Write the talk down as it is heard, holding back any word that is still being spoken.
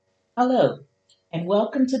Hello, and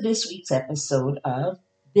welcome to this week's episode of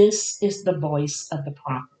This is the Voice of the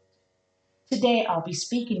Prophet. Today I'll be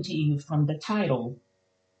speaking to you from the title,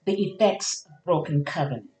 The Effects of Broken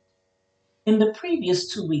Covenant. In the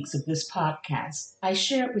previous 2 weeks of this podcast, I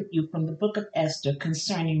shared with you from the book of Esther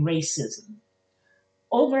concerning racism.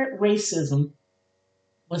 Overt racism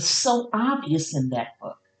was so obvious in that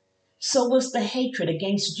book. So was the hatred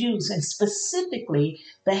against Jews, and specifically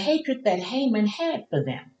the hatred that Haman had for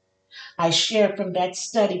them. I shared from that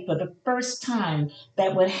study for the first time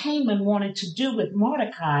that what Haman wanted to do with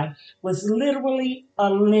Mordecai was literally a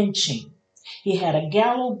lynching. He had a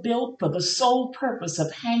gallows built for the sole purpose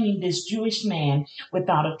of hanging this Jewish man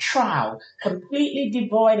without a trial, completely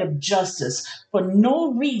devoid of justice, for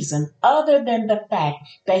no reason other than the fact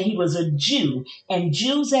that he was a Jew, and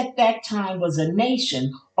Jews at that time was a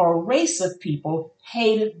nation or a race of people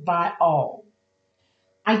hated by all.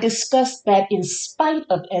 I discussed that in spite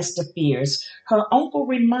of Esther's fears, her uncle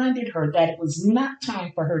reminded her that it was not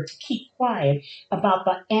time for her to keep quiet about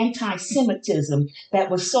the anti Semitism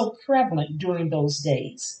that was so prevalent during those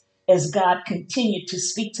days. As God continued to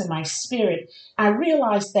speak to my spirit, I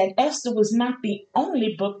realized that Esther was not the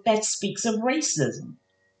only book that speaks of racism.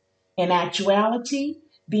 In actuality,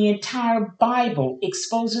 the entire Bible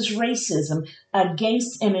exposes racism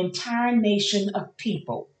against an entire nation of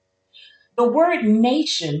people. The word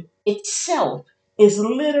nation itself is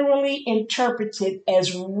literally interpreted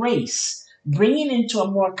as race, bringing into a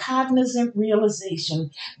more cognizant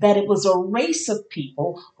realization that it was a race of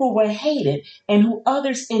people who were hated and who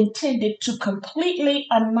others intended to completely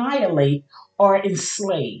annihilate or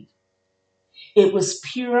enslave. It was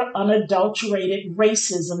pure, unadulterated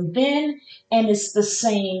racism then, and it's the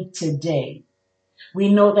same today. We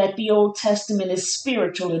know that the Old Testament is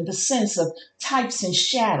spiritual in the sense of types and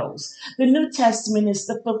shadows. The New Testament is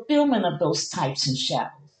the fulfillment of those types and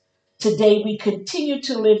shadows. Today, we continue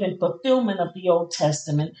to live in fulfillment of the Old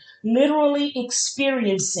Testament, literally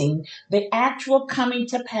experiencing the actual coming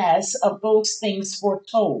to pass of those things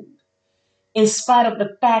foretold. In spite of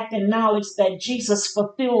the fact and knowledge that Jesus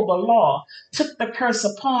fulfilled the law, took the curse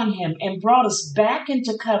upon him, and brought us back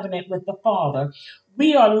into covenant with the Father,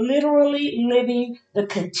 we are literally living the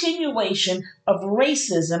continuation of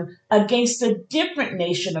racism against a different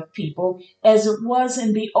nation of people as it was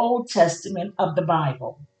in the Old Testament of the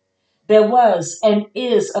Bible. There was and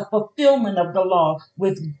is a fulfillment of the law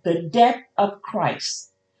with the death of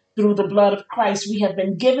Christ. Through the blood of Christ, we have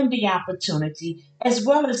been given the opportunity as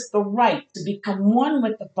well as the right to become one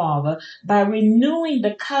with the Father by renewing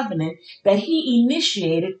the covenant that He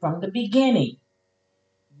initiated from the beginning.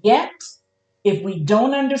 Yet, if we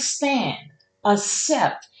don't understand,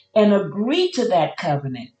 accept, and agree to that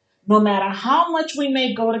covenant, no matter how much we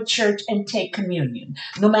may go to church and take communion,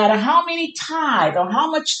 no matter how many tithe or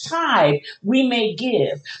how much tithe we may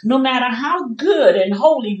give, no matter how good and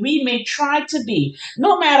holy we may try to be,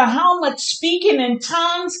 no matter how much speaking in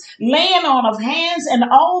tongues, laying on of hands, and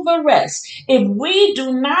all the rest, if we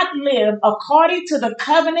do not live according to the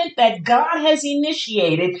covenant that God has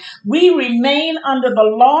initiated, we remain under the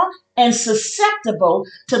law and susceptible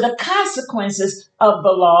to the consequences of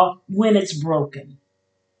the law when it's broken.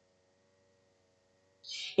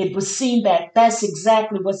 It was seen that that's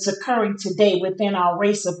exactly what's occurring today within our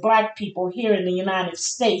race of Black people here in the United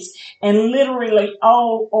States and literally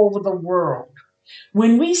all over the world.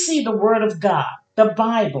 When we see the Word of God, the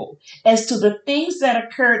Bible, as to the things that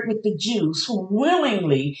occurred with the Jews who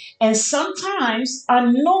willingly and sometimes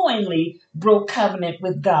unknowingly broke covenant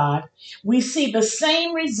with God, we see the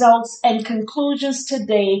same results and conclusions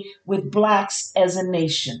today with Blacks as a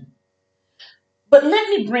nation. But let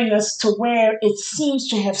me bring us to where it seems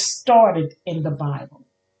to have started in the Bible.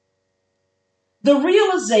 The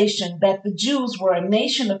realization that the Jews were a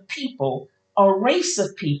nation of people, a race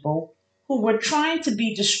of people, who were trying to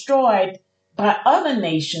be destroyed by other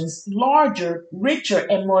nations larger, richer,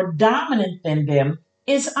 and more dominant than them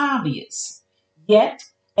is obvious. Yet,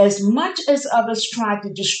 as much as others tried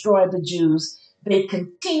to destroy the Jews, they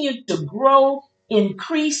continued to grow,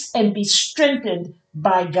 increase, and be strengthened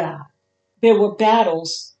by God. There were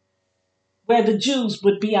battles where the Jews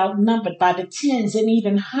would be outnumbered by the tens and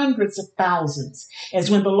even hundreds of thousands, as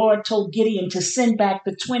when the Lord told Gideon to send back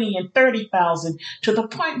the 20 and 30,000 to the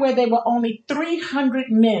point where there were only 300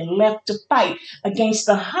 men left to fight against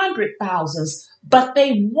the hundred thousands, but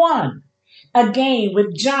they won. Again,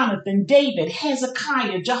 with Jonathan, David,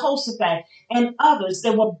 Hezekiah, Jehoshaphat, and others,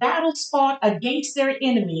 there were battles fought against their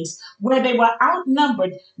enemies where they were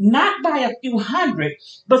outnumbered not by a few hundred,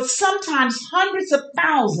 but sometimes hundreds of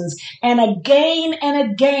thousands. And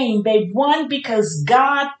again they won because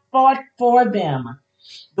God fought for them.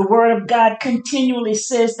 The word of God continually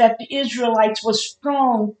says that the Israelites were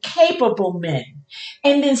strong, capable men.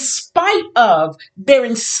 And in spite of their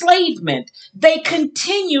enslavement, they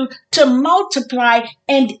continued to multiply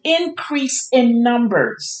and increase in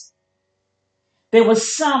numbers. There were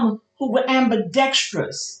some who were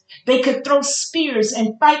ambidextrous. They could throw spears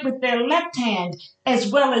and fight with their left hand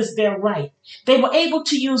as well as their right. They were able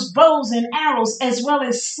to use bows and arrows as well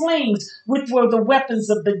as slings, which were the weapons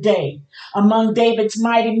of the day. Among David's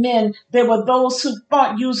mighty men, there were those who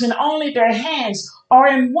fought using only their hands, or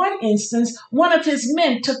in one instance, one of his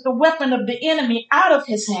men took the weapon of the enemy out of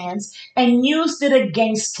his hands and used it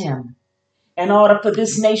against him. In order for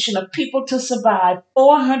this nation of people to survive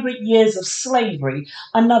 400 years of slavery,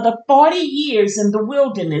 another 40 years in the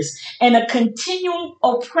wilderness, and a continual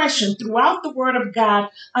oppression throughout the Word of God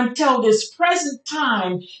until this present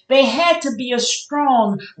time, they had to be a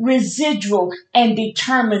strong, residual, and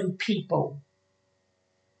determined people.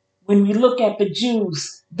 When we look at the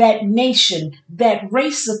Jews, that nation, that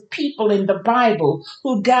race of people in the Bible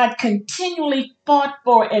who God continually fought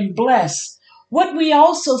for and blessed, what we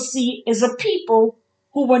also see is a people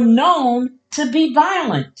who were known to be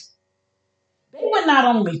violent. They were not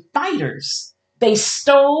only fighters, they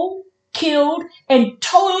stole, killed, and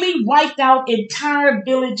totally wiped out entire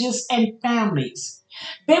villages and families.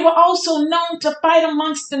 They were also known to fight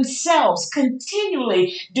amongst themselves,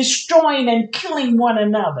 continually destroying and killing one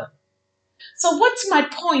another. So, what's my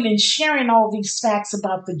point in sharing all these facts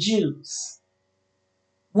about the Jews?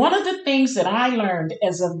 One of the things that I learned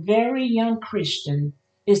as a very young Christian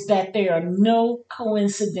is that there are no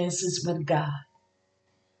coincidences with God.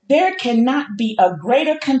 There cannot be a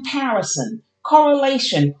greater comparison,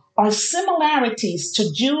 correlation, or similarities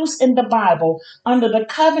to Jews in the Bible under the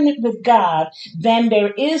covenant with God than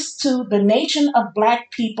there is to the nation of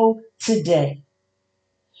Black people today.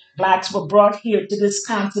 Blacks were brought here to this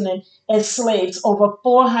continent as slaves over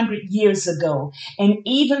 400 years ago, and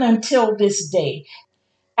even until this day.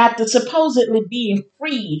 After supposedly being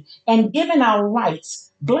freed and given our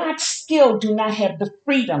rights, blacks still do not have the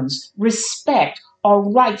freedoms, respect,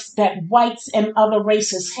 or rights that whites and other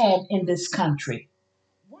races have in this country.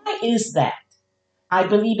 Why is that? I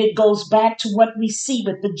believe it goes back to what we see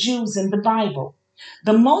with the Jews in the Bible.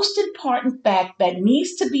 The most important fact that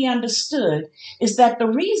needs to be understood is that the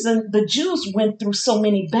reason the Jews went through so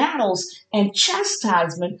many battles and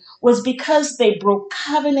chastisement was because they broke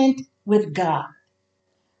covenant with God.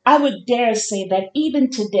 I would dare say that even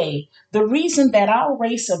today, the reason that our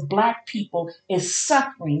race of Black people is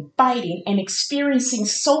suffering, fighting, and experiencing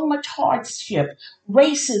so much hardship,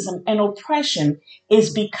 racism, and oppression is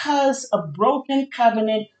because of broken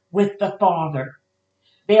covenant with the Father.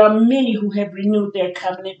 There are many who have renewed their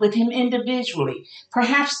covenant with Him individually,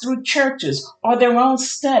 perhaps through churches or their own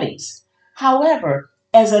studies. However,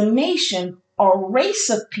 as a nation or race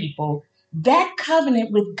of people, that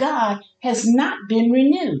covenant with God has not been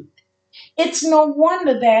renewed. It's no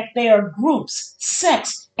wonder that there are groups,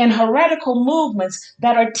 sects, and heretical movements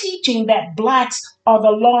that are teaching that blacks are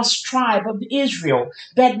the lost tribe of Israel,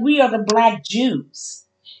 that we are the Black Jews.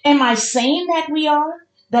 Am I saying that we are?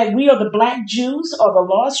 That we are the Black Jews or the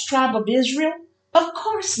lost tribe of Israel? Of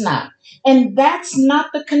course not. And that's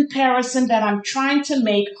not the comparison that I'm trying to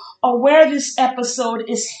make or where this episode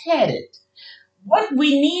is headed. What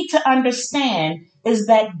we need to understand is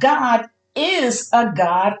that God is a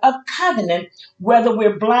God of covenant, whether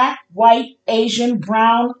we're black, white, Asian,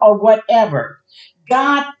 brown, or whatever.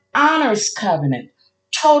 God honors covenant,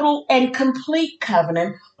 total and complete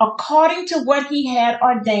covenant, according to what He had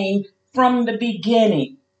ordained from the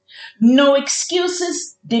beginning. No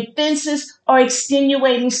excuses, defenses, or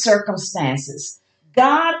extenuating circumstances.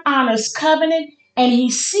 God honors covenant and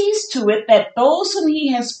He sees to it that those whom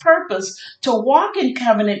He has purposed to walk in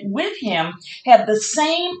covenant with Him have the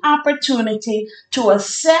same opportunity to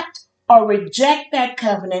accept or reject that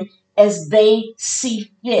covenant as they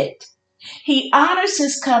see fit. He honors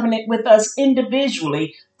His covenant with us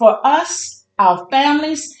individually, for us, our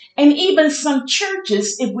families, and even some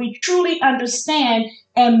churches if we truly understand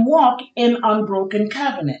and walk in unbroken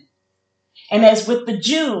covenant. And as with the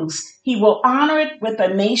Jews, He will honor it with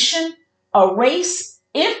a nation, a race,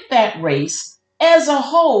 if that race as a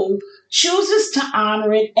whole chooses to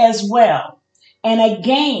honor it as well. And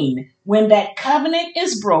again, when that covenant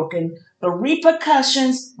is broken, the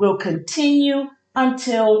repercussions will continue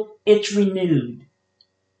until it's renewed.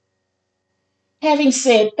 Having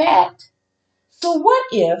said that, so what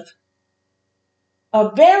if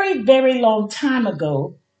a very, very long time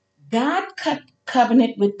ago, God cut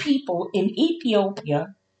covenant with people in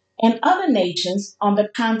Ethiopia and other nations on the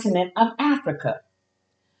continent of Africa?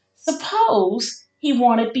 Suppose He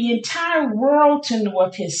wanted the entire world to know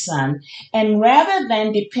of his son. And rather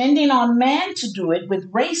than depending on man to do it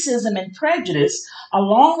with racism and prejudice,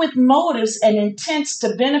 along with motives and intents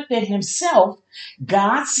to benefit himself,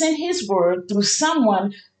 God sent his word through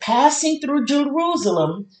someone passing through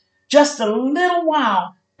Jerusalem just a little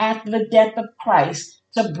while after the death of Christ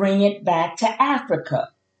to bring it back to Africa.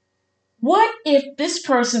 What if this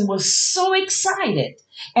person was so excited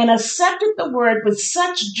and accepted the word with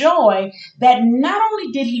such joy that not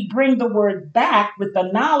only did he bring the word back with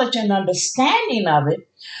the knowledge and understanding of it,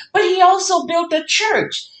 but he also built a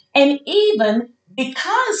church. And even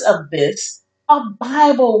because of this, a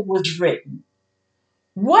Bible was written.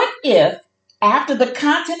 What if, after the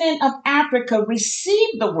continent of Africa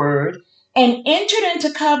received the word and entered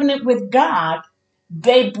into covenant with God,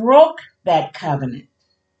 they broke that covenant?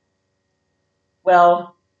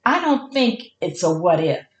 Well, I don't think it's a what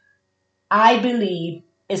if. I believe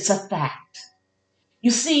it's a fact. You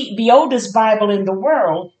see, the oldest Bible in the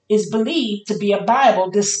world is believed to be a Bible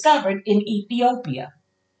discovered in Ethiopia.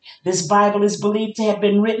 This Bible is believed to have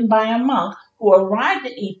been written by a monk who arrived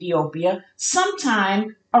in Ethiopia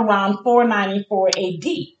sometime around 494 AD.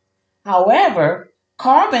 However,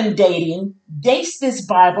 carbon dating dates this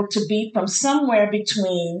Bible to be from somewhere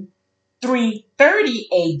between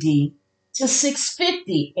 330 AD to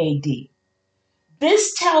 650 AD.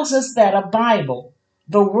 This tells us that a Bible,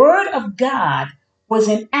 the Word of God, was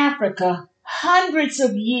in Africa hundreds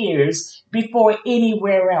of years before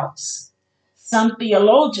anywhere else. Some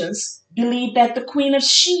theologians believe that the Queen of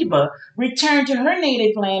Sheba returned to her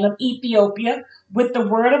native land of Ethiopia with the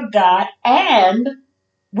Word of God and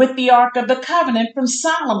with the Ark of the Covenant from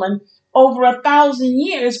Solomon over 1,000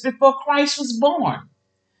 years before Christ was born.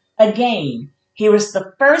 Again, here is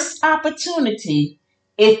the first opportunity,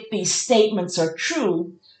 if these statements are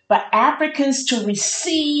true, for Africans to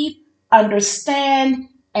receive, understand,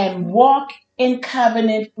 and walk in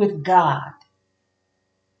covenant with God.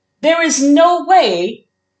 There is no way,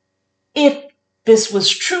 if this was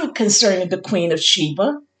true concerning the Queen of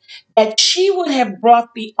Sheba, that she would have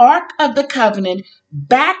brought the Ark of the Covenant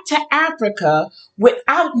back to Africa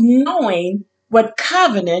without knowing what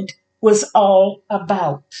covenant was all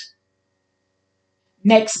about.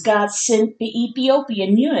 Next, God sent the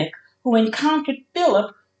Ethiopian eunuch who encountered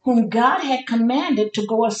Philip, whom God had commanded to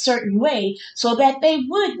go a certain way so that they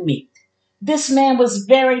would meet. This man was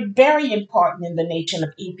very, very important in the nation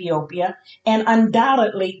of Ethiopia and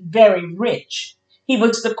undoubtedly very rich. He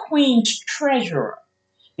was the queen's treasurer.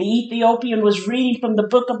 The Ethiopian was reading from the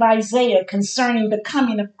book of Isaiah concerning the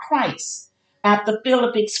coming of Christ. After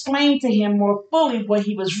Philip explained to him more fully what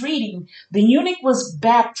he was reading, the eunuch was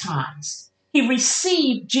baptized. He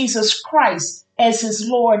received Jesus Christ as his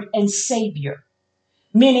Lord and Savior.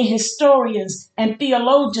 Many historians and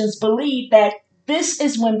theologians believe that this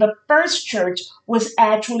is when the first church was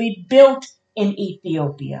actually built in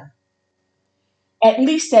Ethiopia. At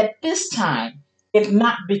least at this time, if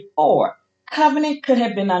not before, covenant could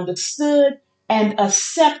have been understood and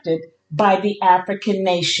accepted by the African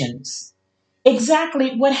nations.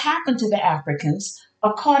 Exactly what happened to the Africans,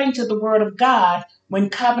 according to the Word of God, when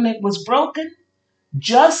covenant was broken?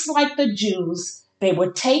 Just like the Jews, they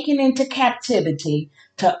were taken into captivity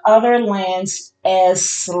to other lands as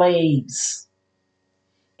slaves.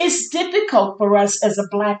 It's difficult for us as a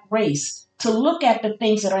Black race to look at the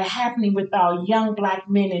things that are happening with our young Black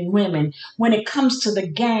men and women when it comes to the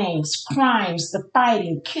gangs, crimes, the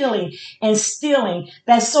fighting, killing, and stealing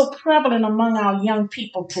that's so prevalent among our young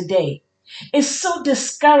people today. It's so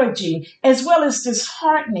discouraging as well as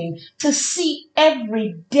disheartening to see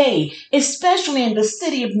every day, especially in the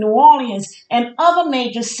city of New Orleans and other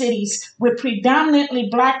major cities with predominantly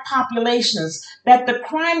Black populations, that the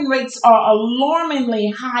crime rates are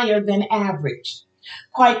alarmingly higher than average.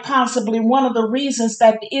 Quite possibly one of the reasons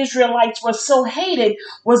that the Israelites were so hated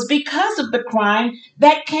was because of the crime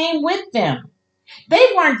that came with them. They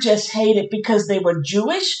weren't just hated because they were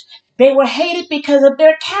Jewish. They were hated because of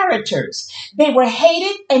their characters. They were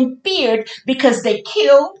hated and feared because they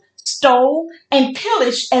killed, stole, and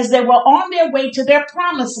pillaged as they were on their way to their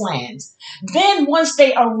promised lands. Then, once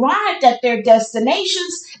they arrived at their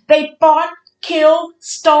destinations, they fought, killed,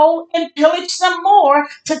 stole, and pillaged some more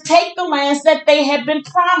to take the lands that they had been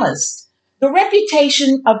promised. The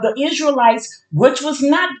reputation of the Israelites, which was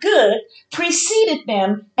not good, preceded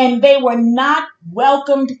them, and they were not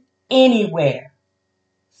welcomed anywhere.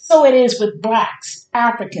 So it is with Blacks,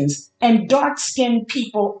 Africans, and dark skinned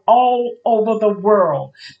people all over the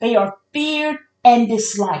world. They are feared and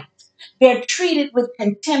disliked. They're treated with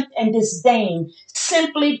contempt and disdain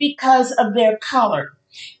simply because of their color.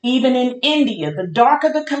 Even in India, the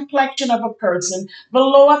darker the complexion of a person, the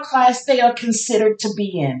lower class they are considered to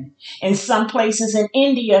be in. In some places in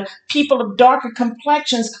India, people of darker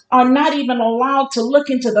complexions are not even allowed to look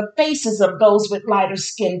into the faces of those with lighter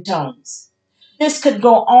skin tones. This could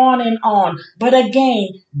go on, but again,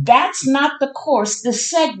 that's not the course this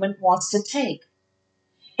segment wants to take.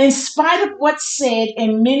 In spite of what's said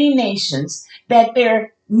in many nations that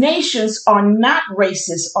their nations are not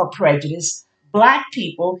racist or prejudiced, Black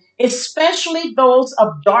people, especially those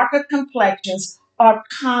of darker complexions, are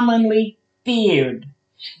commonly feared.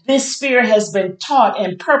 This fear has been taught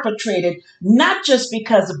and perpetrated not just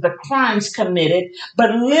because of the crimes committed,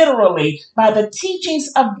 but literally by the teachings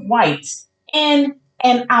of whites in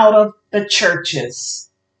and out of the churches.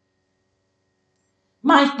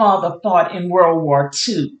 My father fought in World War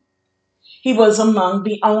II. He was among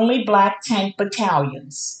the only Black tank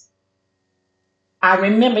battalions. I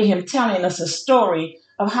remember him telling us a story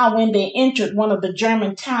of how when they entered one of the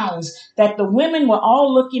German towns that the women were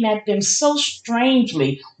all looking at them so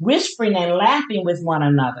strangely, whispering and laughing with one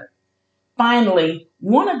another. Finally,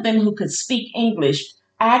 one of them who could speak English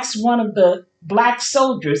asked one of the Black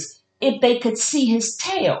soldiers if they could see his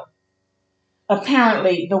tail.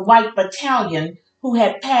 Apparently, the white battalion who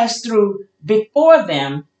had passed through before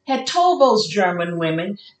them had told those German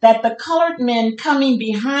women that the colored men coming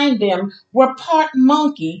behind them were part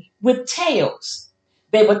monkey with tails.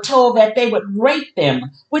 They were told that they would rape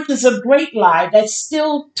them, which is a great lie that's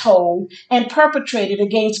still told and perpetrated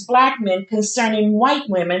against Black men concerning white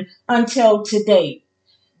women until today.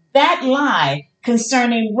 That lie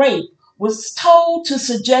concerning rape was told to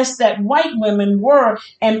suggest that white women were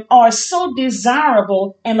and are so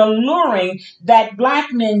desirable and alluring that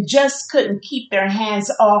Black men just couldn't keep their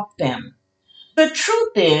hands off them. The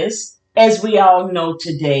truth is, as we all know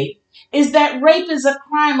today, is that rape is a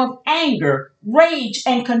crime of anger, rage,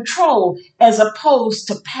 and control as opposed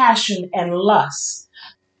to passion and lust.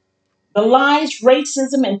 The lies,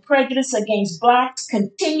 racism, and prejudice against Blacks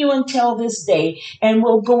continue until this day and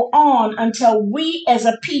will go on until we as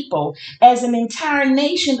a people, as an entire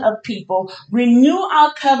nation of people, renew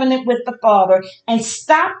our covenant with the Father and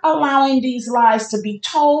stop allowing these lies to be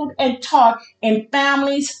told and taught in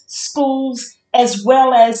families, schools, as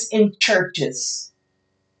well as in churches.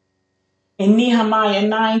 In Nehemiah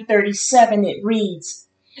 9:37 it reads,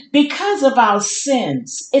 because of our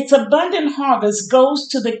sins, its abundant harvest goes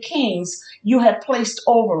to the kings you have placed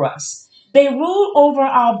over us. They rule over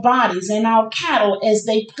our bodies and our cattle as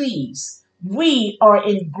they please. We are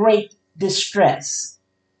in great distress.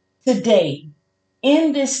 Today,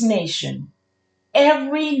 in this nation,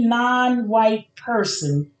 every non white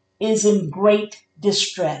person is in great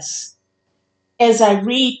distress. As I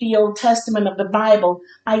read the Old Testament of the Bible,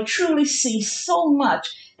 I truly see so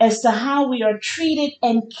much as to how we are treated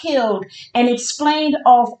and killed and explained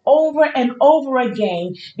off over and over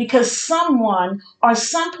again because someone or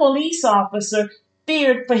some police officer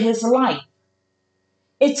feared for his life.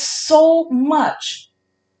 It's so much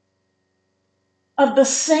of the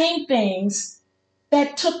same things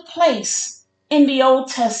that took place in the Old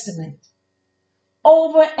Testament.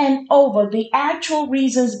 Over and over, the actual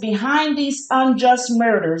reasons behind these unjust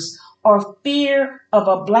murders are fear of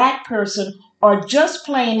a Black person or just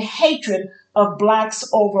plain hatred of Blacks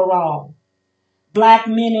overall. Black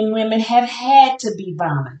men and women have had to be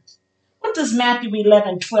violent. What does Matthew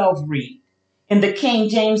 11:12 read? In the King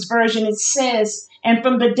James Version, it says, and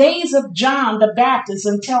from the days of John the Baptist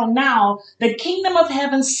until now, the kingdom of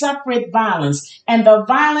heaven suffereth violence, and the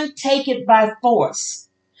violent take it by force.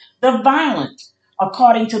 The violent,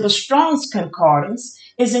 according to the Strong's Concordance,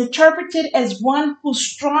 is interpreted as one who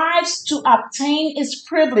strives to obtain its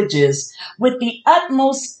privileges with the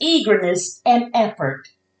utmost eagerness and effort.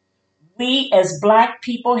 We as Black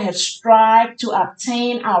people have strived to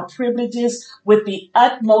obtain our privileges with the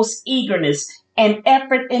utmost eagerness and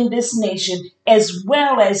effort in this nation, as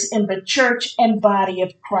well as in the church and body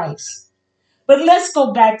of Christ. But let's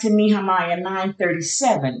go back to Nehemiah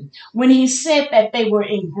 9:37 when he said that they were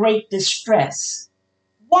in great distress.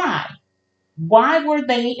 Why? Why were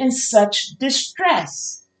they in such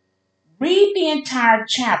distress? Read the entire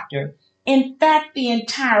chapter, in fact, the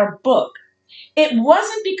entire book. It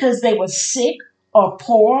wasn't because they were sick or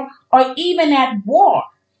poor or even at war.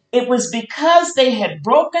 It was because they had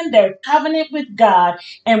broken their covenant with God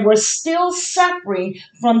and were still suffering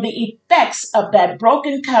from the effects of that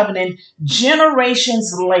broken covenant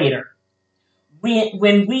generations later.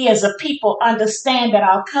 When we as a people understand that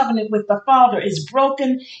our covenant with the Father is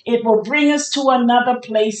broken, it will bring us to another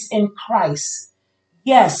place in Christ.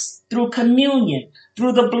 Yes, through communion,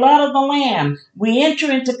 through the blood of the Lamb, we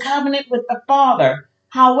enter into covenant with the Father.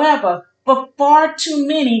 However, for far too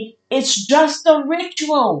many, it's just a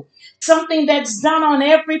ritual, something that's done on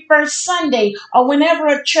every first Sunday or whenever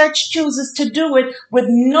a church chooses to do it with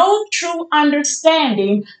no true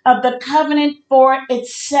understanding of the covenant for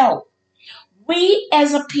itself. We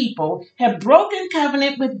as a people have broken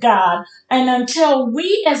covenant with God, and until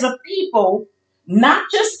we as a people, not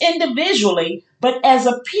just individually, but as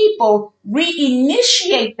a people,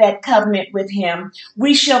 reinitiate that covenant with Him,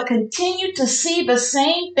 we shall continue to see the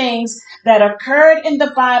same things that occurred in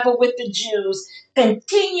the Bible with the Jews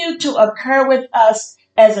continue to occur with us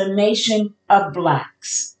as a nation of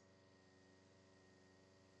blacks.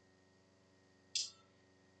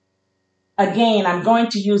 Again, I'm going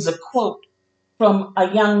to use a quote from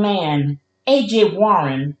a young man, A.J.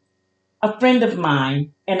 Warren, a friend of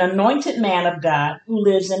mine, an anointed man of God who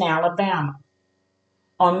lives in Alabama.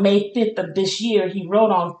 On May 5th of this year, he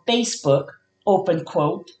wrote on Facebook, open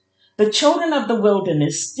quote, "The children of the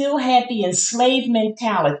wilderness still had the enslaved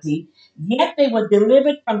mentality, yet they were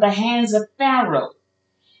delivered from the hands of Pharaoh.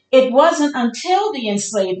 It wasn't until the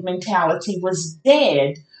enslaved mentality was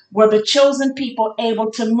dead were the chosen people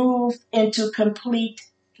able to move into complete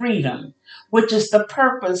freedom, which is the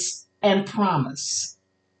purpose and promise."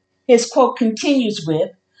 His quote continues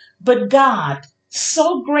with, "But God,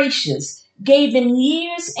 so gracious, gave them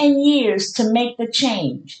years and years to make the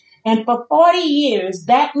change. And for 40 years,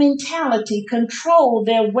 that mentality controlled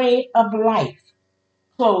their way of life."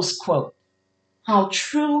 Close quote. How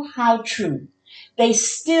true, how true. They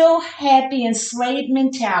still had the enslaved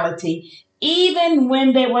mentality even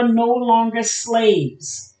when they were no longer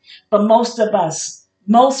slaves. But most of us,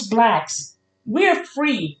 most blacks, we're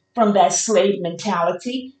free from that slave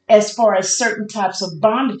mentality as far as certain types of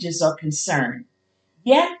bondages are concerned.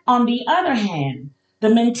 Yet, on the other hand, the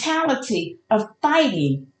mentality of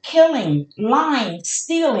fighting, killing, lying,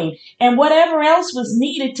 stealing, and whatever else was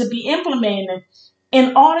needed to be implemented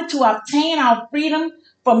in order to obtain our freedom,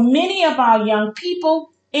 for many of our young people,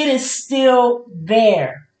 it is still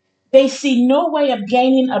there. They see no way of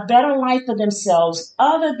gaining a better life for themselves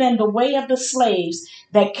other than the way of the slaves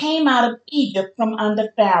that came out of Egypt from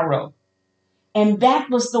under Pharaoh. And that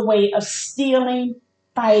was the way of stealing,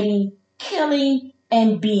 fighting, killing,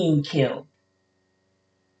 and being killed.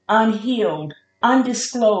 Unhealed,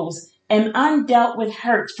 undisclosed, and undealt with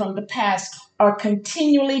hurts from the past are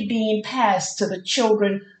continually being passed to the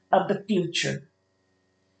children of the future.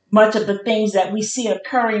 Much of the things that we see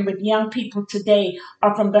occurring with young people today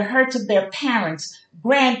are from the hurts of their parents,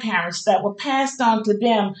 grandparents that were passed on to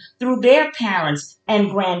them through their parents and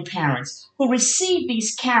grandparents, who received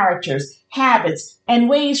these characters, habits, and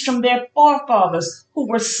ways from their forefathers who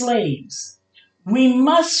were slaves. We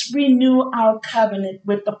must renew our covenant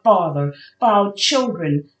with the Father for our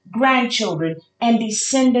children, grandchildren, and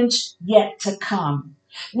descendants yet to come.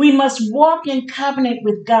 We must walk in covenant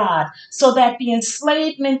with God so that the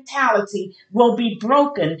enslaved mentality will be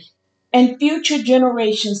broken and future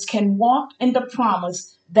generations can walk in the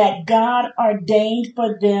promise that God ordained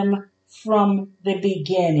for them from the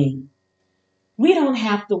beginning. We don't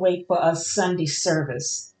have to wait for a Sunday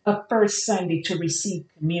service, a first Sunday to receive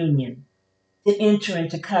communion, to enter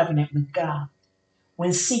into covenant with God.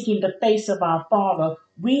 When seeking the face of our Father,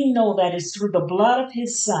 we know that it's through the blood of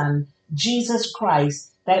His Son, Jesus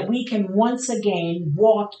Christ, that we can once again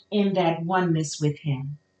walk in that oneness with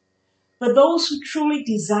Him. For those who truly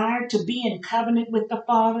desire to be in covenant with the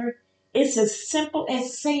Father, it's as simple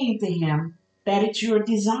as saying to Him that it's your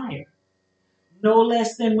desire. No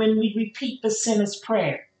less than when we repeat the sinner's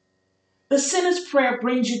prayer. The sinner's prayer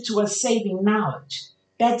brings you to a saving knowledge.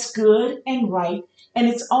 That's good and right, and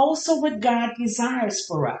it's also what God desires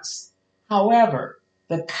for us. However,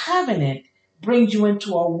 the covenant brings you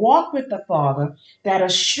into a walk with the Father that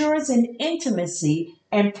assures an intimacy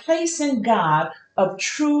and place in God of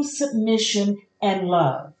true submission and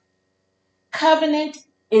love. Covenant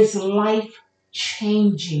is life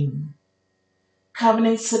changing.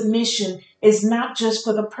 Covenant submission is not just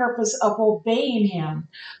for the purpose of obeying Him,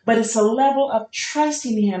 but it's a level of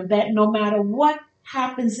trusting Him that no matter what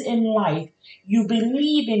happens in life, you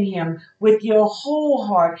believe in Him with your whole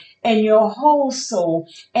heart and your whole soul,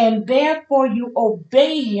 and therefore you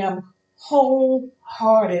obey Him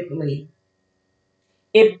wholeheartedly.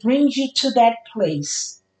 It brings you to that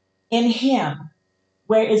place in Him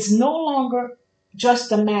where it's no longer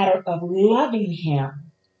just a matter of loving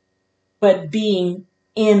Him, but being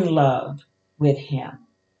in love with Him.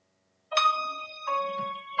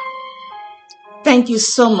 Thank you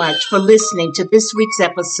so much for listening to this week's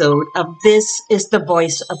episode of This is the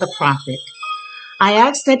Voice of the Prophet. I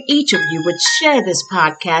ask that each of you would share this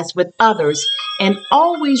podcast with others and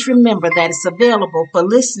always remember that it's available for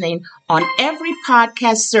listening on every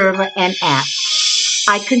podcast server and app.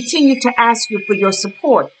 I continue to ask you for your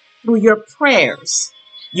support through your prayers.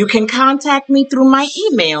 You can contact me through my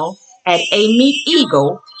email at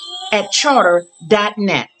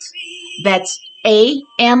amitego@charter.net. That's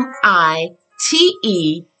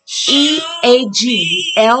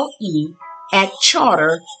AMITEEAGLE at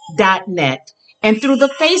charter.net, and through the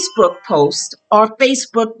Facebook post or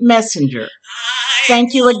Facebook Messenger.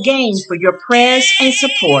 Thank you again for your prayers and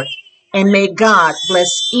support, and may God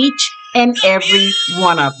bless each and every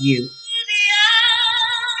one of you.